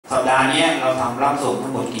สัปดาห์นี้เราทำรับส่งทั้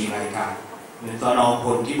งหมดกี่รายการเหมือนสน.พ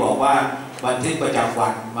ลที่บอกว่าบันทึกประจำวั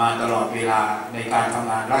นมาตลอดเวลาในการทำ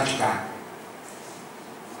งานราชการ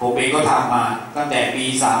ผมเองก็ทำมาตั้งแต่ปี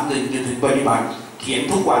31จนถึงปัจจุบันเขียน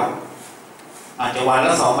ทุกวันอาจจะวันล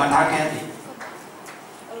ะ2 บรรทัดแค่นี้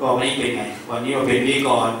ก็วันนี้เป็นไงวันนี้มาเป็นวิทยาก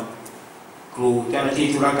รครูเจ้าหน้าที่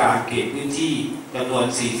ธุรการเขตพื้นที่จำนวน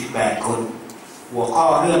48 คนหัวข้อ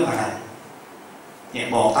เรื่องอะไรเนี่ย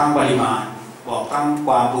บอกทั้งปริมาณบอกทั้งค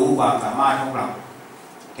วามรู้ความสามารถของเรา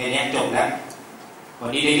แค่นี้จบแล้ววัน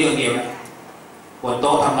นี้ได้เรื่องเดียวแล้วบนโ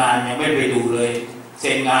ต๊ะทำงานยังไม่ไปดูเลยเ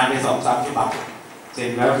ซ็นงานไป2-3 ฉบับเซ็น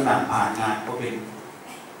แล้วหนังผ่านงานก็เป็น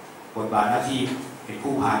บทบาทหน้าที่เป็น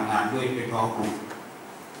ผู้ผ่านงานด้วยเป็นพ่อครู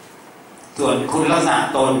ส่วนคุณลักษณะ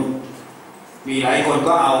ตนมีหลายคน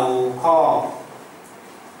ก็เอาข้อ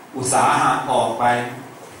อุตสาหะออกไป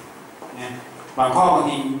นะบางข้อบาง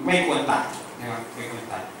ทีไม่ควรตัดนะครับไม่ควร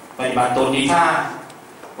ตัดปฏิบัติตนนี้ถ้า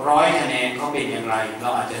100 คะแนนเขาเป็นอย่างไรเรา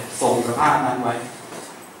อาจจะส่งสภาพนั้นไว้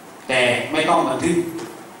แต่ไม่ต้องบันทึก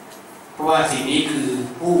เพราะว่าสิ่งนี้คือ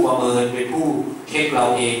ผู้ประเมินเป็นผู้เช็คเรา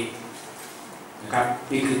เองนะครับ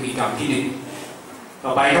นี่คือกิจกรรมที่1ต่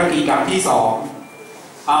อไปก็กิจกรรมที่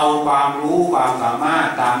2เอาความรู้ความสามารถ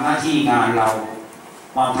ตามหน้าที่งานเรา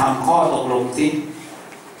มาทำข้อตกลงสิ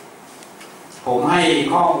ผมให้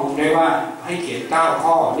ข้อมูลได้ว่าให้เขียน9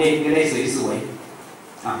 ข้อเลขได้สวย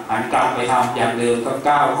ๆหันกลับไปทำอย่างเดิมก็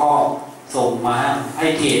9 ข้อส่งมาให้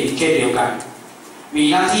เขตเช่นเดียวกันมี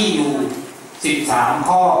หน้าที่อยู่13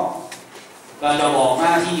 ข้อเราจะบอกห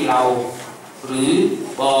น้าที่เราหรือ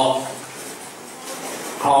บอก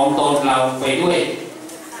ครองตนเราไปด้วย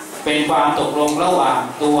เป็นความตกลงระหว่าง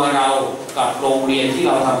ตัวเรากับโรงเรียนที่เ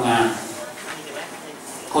ราทำงาน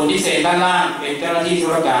คนที่เซ็นด้านล่างเป็นเจ้าหน้าที่ธุ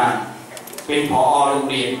รการเป็นผอ.โรง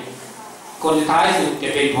เรียนคนสุดท้ายสุดจะ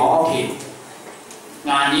เป็นผอ.เขต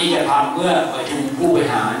งานนี้จะทำเมื่อประชุมผู้บริ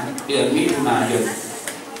หารเดือนมิถุนายน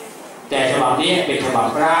แต่ฉบับนี้เป็นฉบับ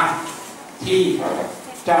ร่างที่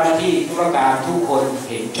เจ้าหน้าที่ธุรการทุกคน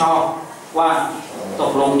เห็นชอบว่าต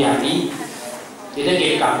กลงอย่างนี้จะได้เก็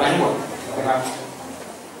บกลับไปทั้งหมดนะครับ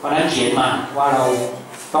เพราะนั้นเขียนมาว่าเรา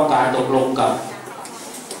ต้องการตกลงกับ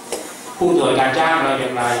ผู้ตรวจการจ้างเราอย่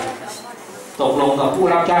างไรตกลงกับผู้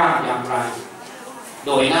รับจ้างอย่างไรโ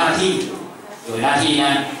ดยหน้าที่น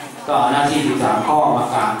ะก็หน้าที่13 ข้อมา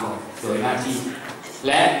กลางก่อนโดยหน้าที่แ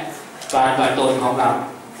ละการปฏิบัติตนของเรา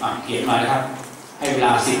เขียนมานะครับให้เวล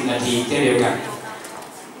า10 นาทีเช่นเดียวกัน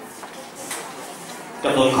ก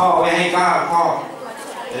ำหนดข้อไว้ให้9 ข้อ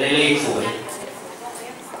จะได้เลขสวย